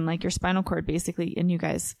system, like your spinal cord basically, and you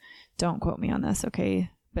guys don't quote me on this.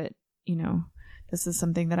 Okay. But this is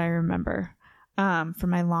something that I remember, from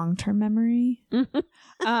my long-term memory. But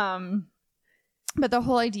the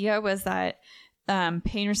whole idea was that,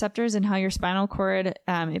 pain receptors and how your spinal cord,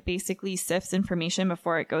 it basically sifts information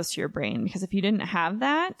before it goes to your brain. Because if you didn't have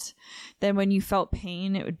that, then when you felt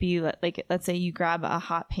pain, it would be like, let's say you grab a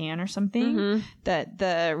hot pan or something, that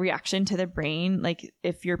the reaction to the brain, like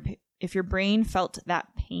if your brain felt that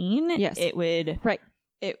pain, it would,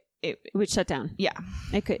 it would shut down. Yeah.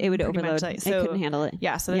 It would overload. It couldn't handle it.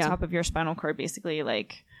 Yeah. So the top of your spinal cord basically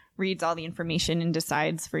like reads all the information and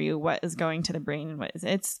decides for you what is going to the brain and what is.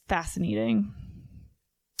 It's fascinating.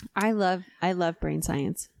 I love brain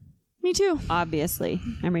science. Me too. Obviously.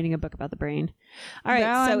 I'm reading a book about the brain. All right.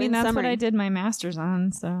 Well, so that's summary, what I did my master's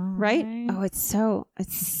on. So right. Oh, it's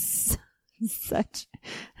such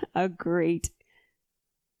a great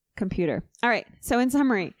computer. All right. So in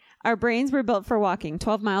summary, our brains were built for walking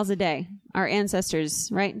 12 miles a day. Our ancestors,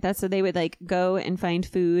 right? That's so they would like go and find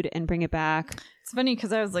food and bring it back. It's funny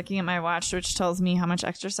because I was looking at my watch, which tells me how much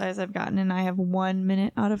exercise I've gotten, and I have 1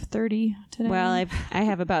 minute out of 30 today. Well, I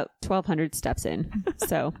have about 1,200 steps in,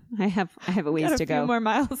 so I have a ways to go. Few more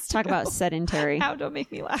miles. Talk about sedentary. How don't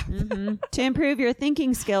make me laugh. To improve your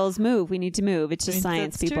thinking skills, move. We need to move. It's just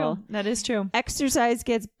science, people. True. That is true. Exercise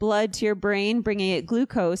gets blood to your brain, bringing it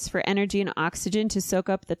glucose for energy and oxygen to soak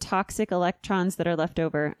up the toxic electrons that are left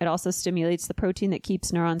over. It also stimulates the protein that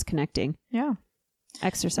keeps neurons connecting. Yeah.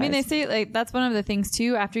 Exercise. I mean, they say like that's one of the things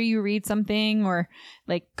too, after you read something or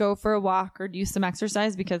like go for a walk or do some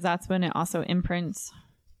exercise, because that's when it also imprints.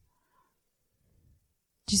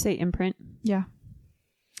 Did you say imprint? Yeah.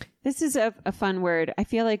 This is a fun word. I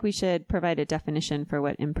feel like we should provide a definition for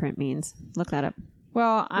what imprint means. Look that up.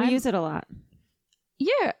 Well, we use it a lot.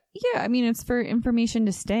 Yeah. I mean, it's for information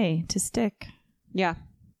to stick. Yeah.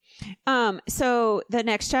 So the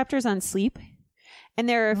next chapter is on sleep. And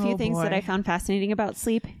there are a few things that I found fascinating about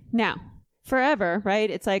sleep. Now, forever, right?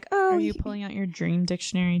 It's like, are you pulling out your dream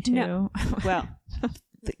dictionary too? No. Well,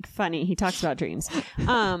 funny. He talks about dreams.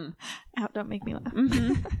 Don't make me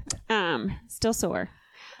laugh. Still sore.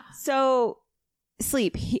 So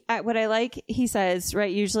sleep. What I like, he says,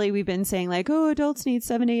 right? Usually we've been saying like, adults need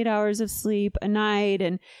 7 to 8 hours of sleep a night,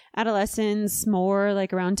 and adolescents more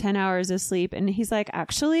like around 10 hours of sleep. And he's like,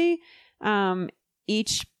 actually,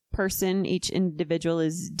 each individual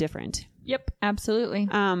is different. Yep, absolutely.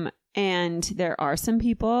 And there are some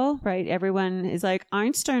people, right? Everyone is like,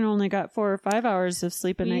 Einstein only got 4 or 5 hours of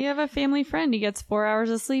sleep a night. You have a family friend. He gets 4 hours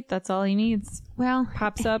of sleep. That's all he needs. Well,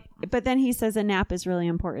 Pops up. But then he says a nap is really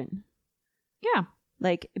important. Yeah.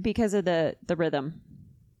 Like, because of the rhythm.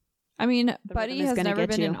 I mean, The Buddy rhythm is has gonna never get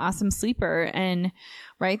been you. an awesome sleeper. And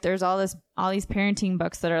right, there's all these parenting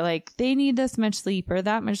books that are like, they need this much sleep or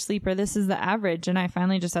that much sleep or this is the average. And I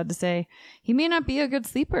finally just had to say, he may not be a good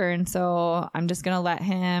sleeper. And so I'm just going to let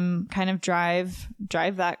him kind of drive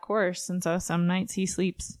that course. And so some nights he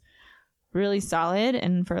sleeps really solid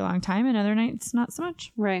and for a long time, and other nights not so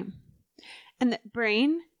much. Right. And the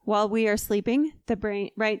brain, while we are sleeping, the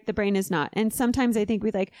brain is not. And sometimes I think we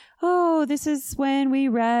like, oh, this is when we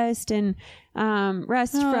rest and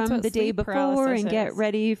rest that's from what the day sleep before paralysis and get is.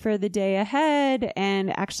 ready for the day ahead.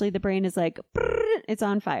 And actually the brain is like, it's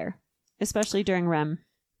on fire, especially during REM.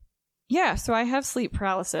 Yeah. So I have sleep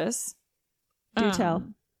paralysis. Do tell.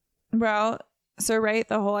 Well, so right,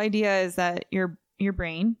 the whole idea is that your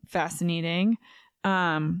brain, fascinating,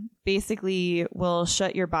 basically will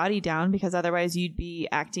shut your body down because otherwise you'd be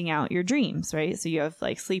acting out your dreams, right? So you have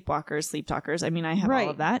like sleepwalkers, sleep talkers. I mean, I have Right.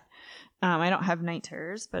 all of that. I don't have night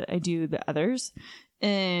terrors, but I do the others.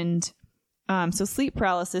 And so sleep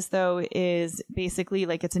paralysis, though, is basically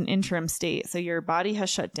like it's an interim state. So your body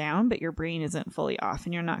has shut down, but your brain isn't fully off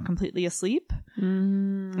and you're not completely asleep.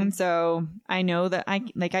 And so I know that I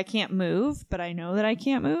can't move, but I know that I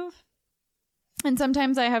can't move. And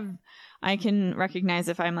sometimes I can recognize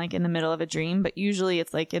if I'm like in the middle of a dream, but usually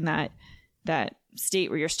it's like in that state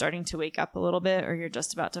where you're starting to wake up a little bit or you're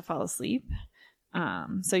just about to fall asleep.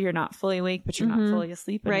 So you're not fully awake, but you're not fully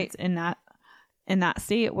asleep. And Right. it's in that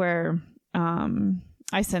state where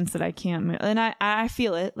I sense that I can't move. And I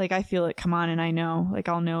feel it. Like I feel it come on and I know, like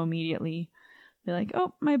I'll know immediately. Be like,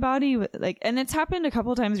 oh, my body, like, and it's happened a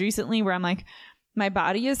couple times recently where I'm like, my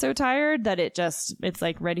body is so tired that it's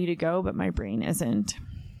like ready to go, but my brain isn't.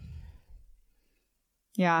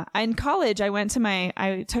 Yeah. In college,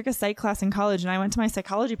 I took a psych class in college and I went to my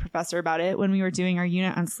psychology professor about it when we were doing our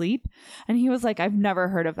unit on sleep. And he was like, I've never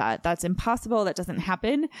heard of that. That's impossible. That doesn't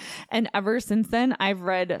happen. And ever since then, I've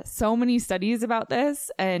read so many studies about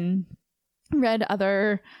this and read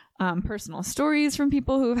other personal stories from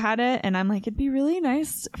people who've had it. And I'm like, it'd be really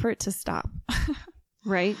nice for it to stop.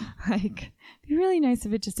 Right. Like, it'd be really nice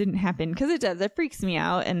if it just didn't happen because it does. It freaks me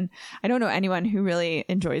out. And I don't know anyone who really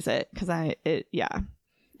enjoys it because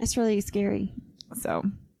It's really scary. So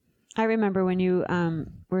I remember when you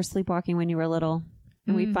were sleepwalking when you were little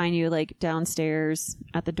and we'd find you like downstairs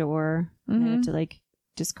at the door and I had to like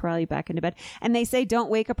just crawl you back into bed. And they say don't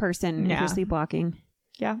wake a person if you're sleepwalking.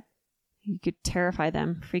 yeah. You could terrify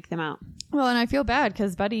them, freak them out. Well, and I feel bad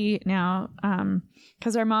because Buddy now,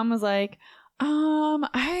 because our mom was like,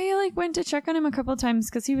 I like went to check on him a couple of times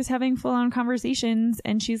because he was having full on conversations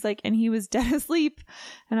and she's like, and he was dead asleep.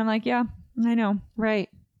 And I'm like, yeah, I know. Right.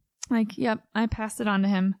 Like, yep, I passed it on to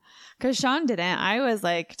him because Sean didn't. I was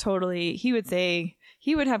like totally, he would say,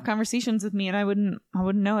 he would have conversations with me and I wouldn't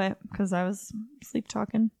know it because I was sleep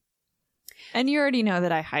talking. And you already know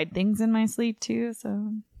that I hide things in my sleep too.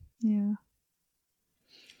 So yeah.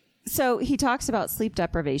 So he talks about sleep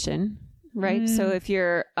deprivation, right? So if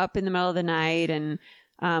you're up in the middle of the night and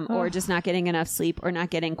or just not getting enough sleep or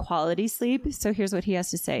not getting quality sleep. So here's what he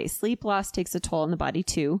has to say. Sleep loss takes a toll on the body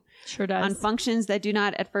too. Sure does. On functions that do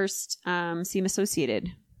not at first seem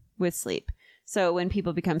associated with sleep. So when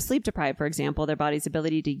people become sleep deprived, for example, their body's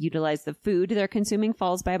ability to utilize the food they're consuming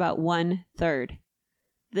falls by about 1/3.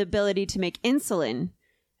 The ability to make insulin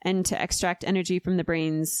and to extract energy from the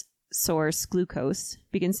brain's source, glucose,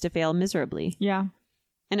 begins to fail miserably. Yeah.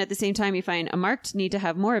 And at the same time, you find a marked need to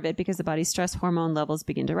have more of it because the body's stress hormone levels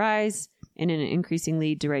begin to rise in an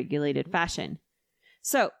increasingly deregulated fashion.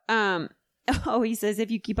 So, he says, if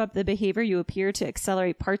you keep up the behavior, you appear to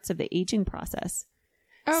accelerate parts of the aging process.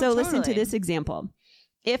 Oh, so listen to totally. this example.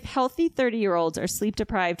 If healthy 30-year-olds are sleep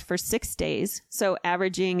deprived for 6 days, so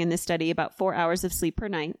averaging in this study about 4 hours of sleep per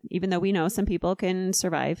night, even though we know some people can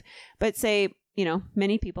survive, but say,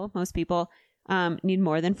 most people need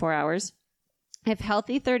more than 4 hours. If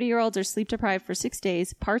healthy 30-year-olds are sleep deprived for 6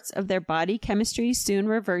 days, parts of their body chemistry soon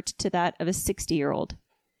revert to that of a 60-year-old.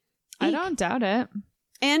 I don't doubt it.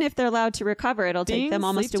 And if they're allowed to recover, it'll take them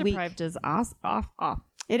almost a week. Sleep deprived is off.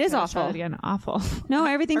 It is Gotta awful. try that again. Awful. No,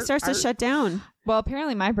 everything starts to shut down. Well,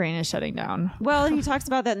 apparently my brain is shutting down. Well, he talks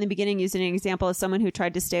about that in the beginning, using an example of someone who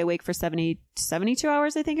tried to stay awake for 72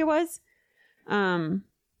 hours, I think it was. No.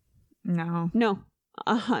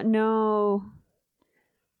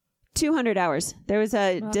 200 hours. There was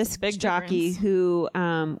a disc jockey who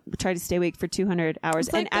tried to stay awake for 200 hours.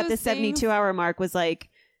 It's like and at the those things- 72-hour mark was like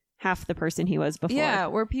half the person he was before. Yeah,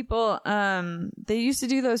 where people, they used to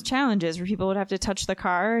do those challenges where people would have to touch the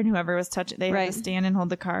car, and whoever was touching, they had to stand and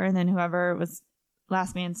hold the car, and then whoever was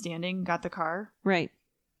last man standing got the car. Right.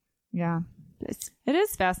 Yeah. It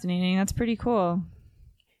is fascinating. That's pretty cool.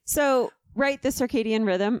 So, the circadian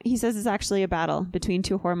rhythm, he says, is actually a battle between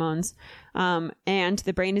two hormones. And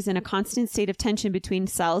the brain is in a constant state of tension between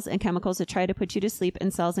cells and chemicals that try to put you to sleep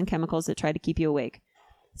and cells and chemicals that try to keep you awake.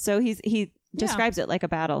 So he describes it like a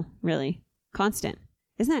battle, really. Constant.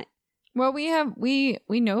 Isn't that? Well, we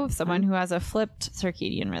know of someone who has a flipped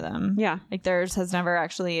circadian rhythm. Yeah. Like theirs has never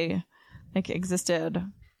actually existed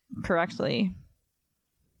correctly,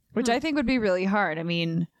 which I think would be really hard. I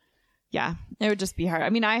mean, yeah, it would just be hard. I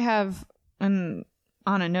mean, I have an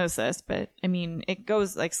anonosis, but I mean, it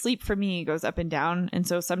goes sleep for me goes up and down. And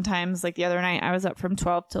so sometimes the other night I was up from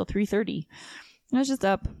 12 till 3:30. I was just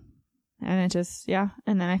up. And it just, and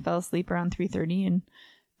then I fell asleep around 3:30 and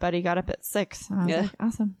Buddy got up at 6. And I was like,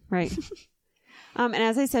 awesome. Right. And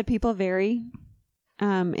as I said, people vary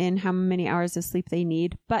in how many hours of sleep they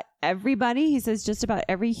need. But everybody, he says, just about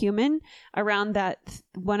every human around that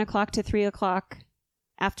 1 o'clock to 3 o'clock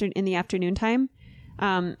in the afternoon time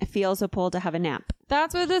feels a pull to have a nap.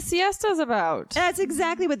 That's what the siesta is about. That's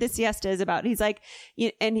exactly what the siesta is about. He's like,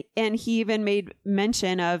 and he even made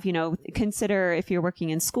mention of, consider if you're working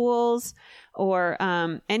in schools or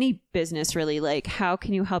any business, really, how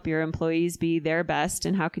can you help your employees be their best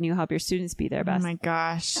and how can you help your students be their best? Oh my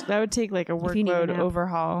gosh, that would take a workload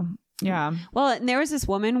overhaul. Yeah. Well, and there was this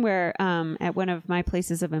woman where at one of my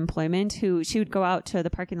places of employment who she would go out to the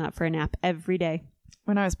parking lot for a nap every day.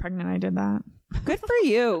 When I was pregnant, I did that. Good for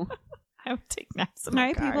you. I would take naps in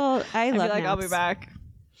my car. People, I love naps. I'll be back.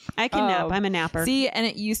 I can nap. I'm a napper. See, and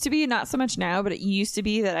it used to be, not so much now, but it used to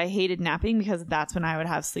be that I hated napping because that's when I would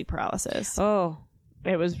have sleep paralysis. Oh.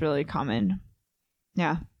 It was really common.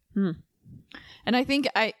 Yeah. And I think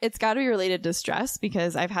it's got to be related to stress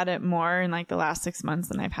because I've had it more in the last 6 months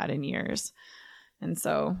than I've had in years. And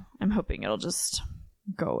so I'm hoping it'll just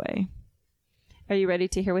go away. Are you ready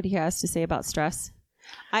to hear what he has to say about stress?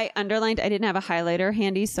 I underlined, I didn't have a highlighter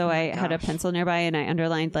handy, so I had a pencil nearby and I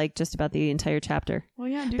underlined just about the entire chapter. Well,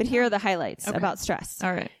 yeah. But here are the highlights about stress.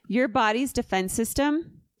 All right. Your body's defense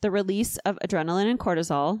system, the release of adrenaline and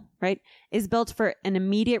cortisol, is built for an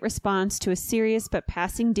immediate response to a serious but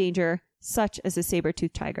passing danger, such as a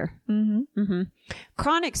saber-toothed tiger.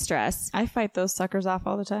 Chronic stress. I fight those suckers off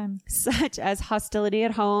all the time. Such as hostility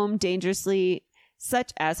at home, dangerously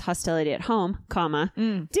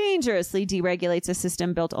deregulates a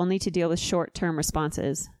system built only to deal with short-term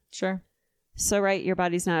responses. Sure. So, your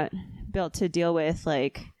body's not built to deal with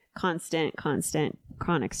constant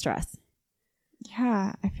chronic stress.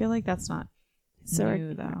 Yeah, I feel like that's not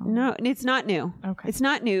new, though. No, it's not new. Okay. It's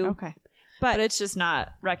not new. Okay. But it's just not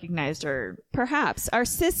recognized or... Perhaps. Our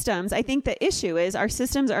systems, I think the issue is our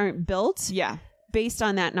systems aren't built based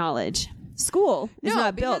on that knowledge. School is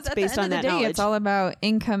not built based on that knowledge. It's all about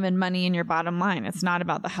income and money in your bottom line. It's not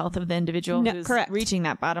about the health of the individual who's reaching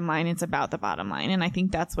that bottom line. It's about the bottom line. And I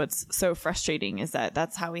think that's what's so frustrating is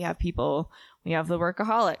that's how we have people. We have the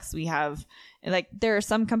workaholics. We have there are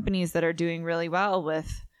some companies that are doing really well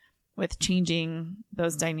with changing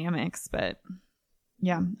those dynamics. But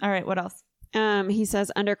yeah. All right. What else? He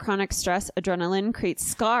says under chronic stress, adrenaline creates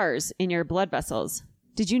scars in your blood vessels.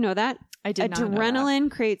 Did you know that? I did not know that.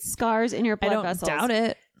 Adrenaline creates scars in your blood vessels. I don't doubt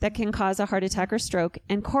it. That can cause a heart attack or stroke.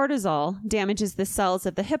 And cortisol damages the cells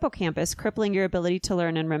of the hippocampus, crippling your ability to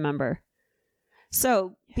learn and remember.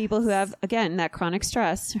 So people who have, again, that chronic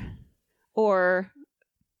stress or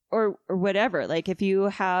whatever, if you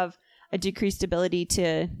have a decreased ability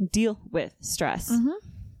to deal with stress,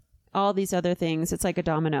 all these other things, it's like a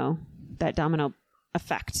domino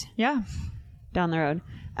effect. Yeah. Down the road.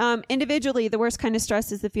 Individually, the worst kind of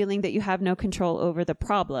stress is the feeling that you have no control over the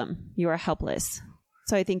problem. You are helpless.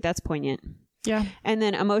 So I think that's poignant. Yeah. And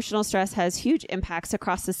then emotional stress has huge impacts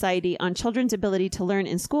across society on children's ability to learn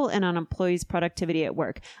in school and on employees' productivity at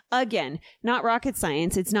work. Again, not rocket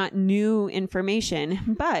science. It's not new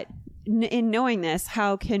information. But in knowing this,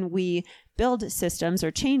 how can we build systems or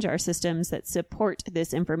change our systems that support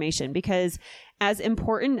this information? Because as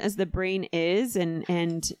important as the brain is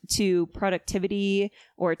and to productivity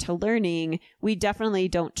or to learning, we definitely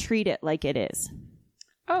don't treat it like it is.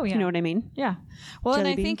 Oh, yeah. You know what I mean? Yeah. Well, and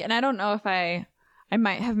I think, and I don't know if I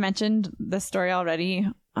might have mentioned this story already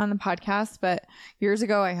on the podcast, but years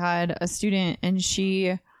ago I had a student and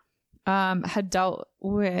she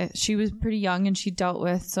she was pretty young and she dealt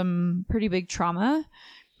with some pretty big trauma.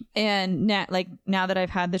 And now that I've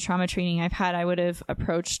had the trauma training I would have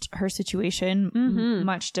approached her situation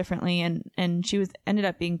much differently. And she ended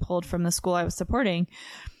up being pulled from the school I was supporting.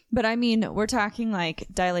 But I mean, we're talking like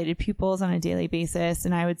dilated pupils on a daily basis.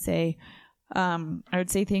 And I would say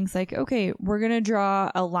things like, okay, we're going to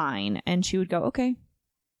draw a line. And she would go, okay.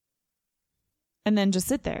 And then just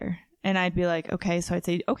sit there. And I'd be like, okay. So I'd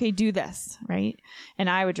say, okay, do this. Right. And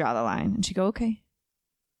I would draw the line and she'd go, okay.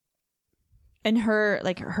 And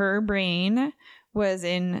her brain was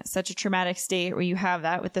in such a traumatic state where you have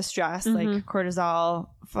that with the stress, like cortisol,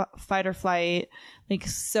 fight or flight, like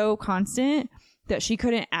so constant that she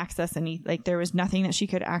couldn't access there was nothing that she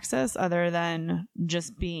could access other than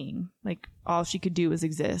just being. Like all she could do was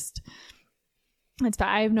exist.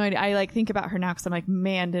 I have no idea. I think about her now because I'm like,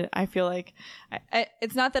 man, I feel like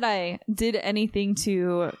it's not that I did anything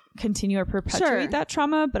to continue or perpetuate that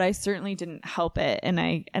trauma, but I certainly didn't help it. And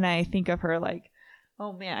I think of her like,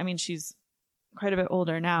 oh man, I mean, she's quite a bit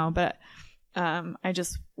older now, but I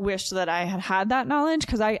just wish that I had that knowledge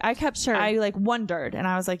because I wondered and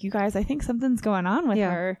I was like, you guys, I think something's going on with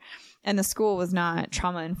her. And the school was not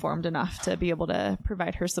trauma informed enough to be able to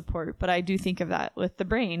provide her support. But I do think of that with the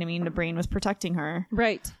brain. I mean, the brain was protecting her.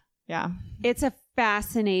 Right. Yeah. It's a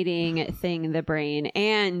fascinating thing, the brain,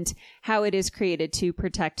 and how it is created to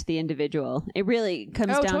protect the individual. It really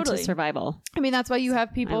comes down to survival. I mean, that's why you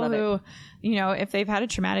have people who, if they've had a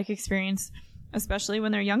traumatic experience, especially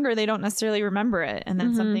when they're younger, they don't necessarily remember it. And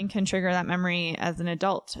then something can trigger that memory as an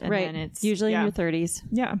adult. And then it's usually in your 30s.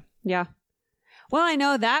 Yeah. Yeah. Well, I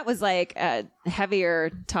know that was like a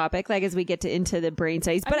heavier topic, like as we get into the brain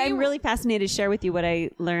studies, but I'm really fascinated to share with you what I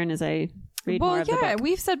learn as I read more of the book.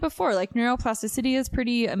 We've said before, like neuroplasticity is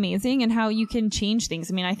pretty amazing and how you can change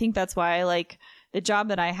things. I mean, I think that's why like the job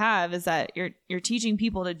that I have is that you're teaching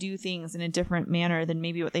people to do things in a different manner than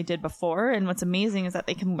maybe what they did before. And what's amazing is that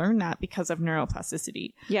they can learn that because of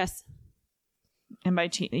neuroplasticity. Yes. And by,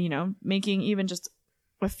 making even just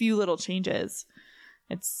a few little changes.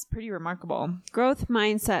 It's pretty remarkable. Growth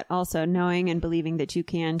mindset also, knowing and believing that you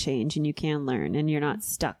can change and you can learn and you're not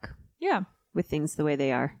stuck with things the way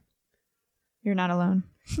they are. You're not alone.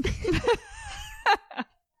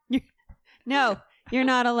 No, you're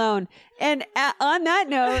not alone. And on that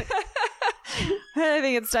note, I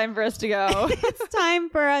think it's time for us to go. It's time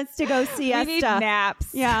for us to go siesta. We need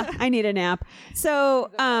naps. Yeah, I need a nap.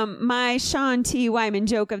 So my Sean T. Wyman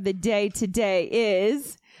joke of the day today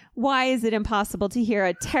is... why is it impossible to hear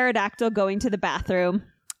a pterodactyl going to the bathroom?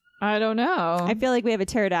 I don't know. I feel like we have a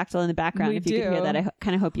pterodactyl in the background. If you can hear that, I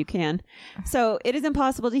kind of hope you can. So it is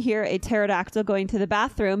impossible to hear a pterodactyl going to the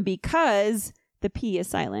bathroom because the P is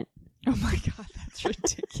silent. Oh my God, that's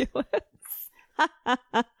ridiculous.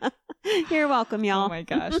 You're welcome, y'all. Oh my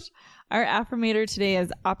gosh. Our affirmator today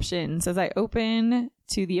is options. As I open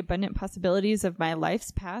to the abundant possibilities of my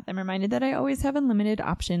life's path, I'm reminded that I always have unlimited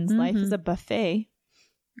options. Life is a buffet.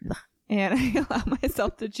 And I allow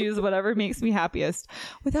myself to choose whatever makes me happiest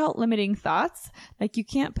without limiting thoughts. Like you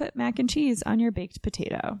can't put mac and cheese on your baked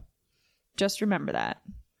potato. Just remember that.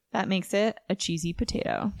 That makes it a cheesy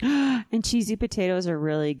potato. And cheesy potatoes are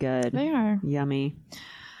really good. They are. Yummy.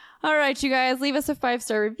 All right, you guys, leave us a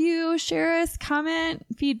 5-star review, share us, comment,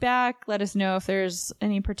 feedback. Let us know if there's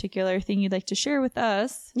any particular thing you'd like to share with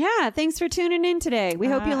us. Yeah, thanks for tuning in today. We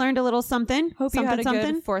hope you learned a little something. Hope you had a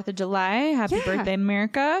good 4th of July. Happy birthday,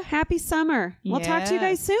 America. Happy summer. We'll talk to you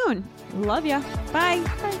guys soon. Love ya. Bye.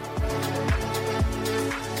 Bye.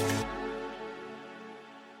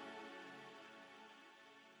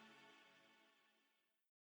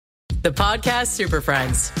 The Podcast Super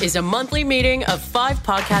Friends is a monthly meeting of 5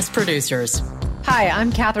 podcast producers. Hi,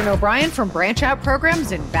 I'm Katherine O'Brien from Branch Out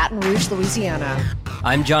Programs in Baton Rouge, Louisiana.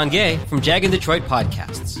 I'm John Gay from Jag and Detroit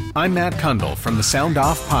Podcasts. I'm Matt Kundle from the Sound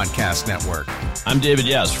Off Podcast Network. I'm David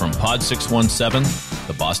Yaz from Pod 617,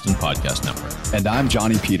 the Boston Podcast Network. And I'm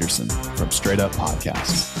Johnny Peterson from Straight Up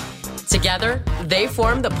Podcasts. Together, they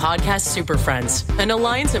form the Podcast Super Friends, an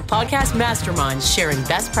alliance of podcast masterminds sharing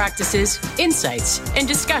best practices, insights, and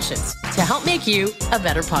discussions to help make you a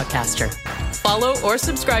better podcaster. Follow or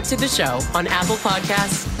subscribe to the show on Apple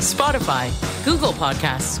Podcasts, Spotify, Google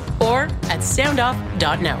Podcasts, or at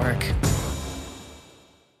soundoff.network.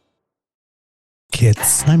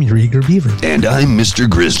 kids. I'm your eager beaver. And I'm Mr.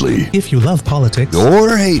 Grizzly. If you love politics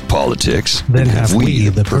or hate politics, then have we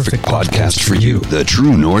the perfect podcast for you. The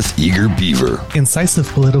True North Eager Beaver. Incisive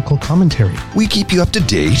political commentary. We keep you up to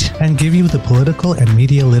date and give you the political and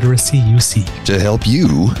media literacy you seek to help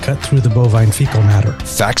you cut through the bovine fecal matter.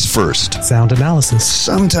 Facts first. Sound analysis.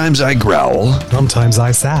 Sometimes I growl. Sometimes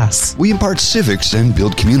I sass. We impart civics and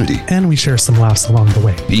build community. And we share some laughs along the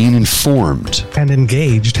way. Being informed and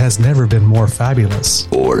engaged has never been more fabulous.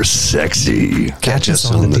 Or sexy. Catch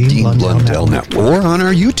us on the Dean Blundell Network. Or on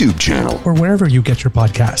our YouTube channel. Or wherever you get your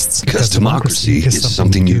podcasts. Because democracy is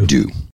something you do.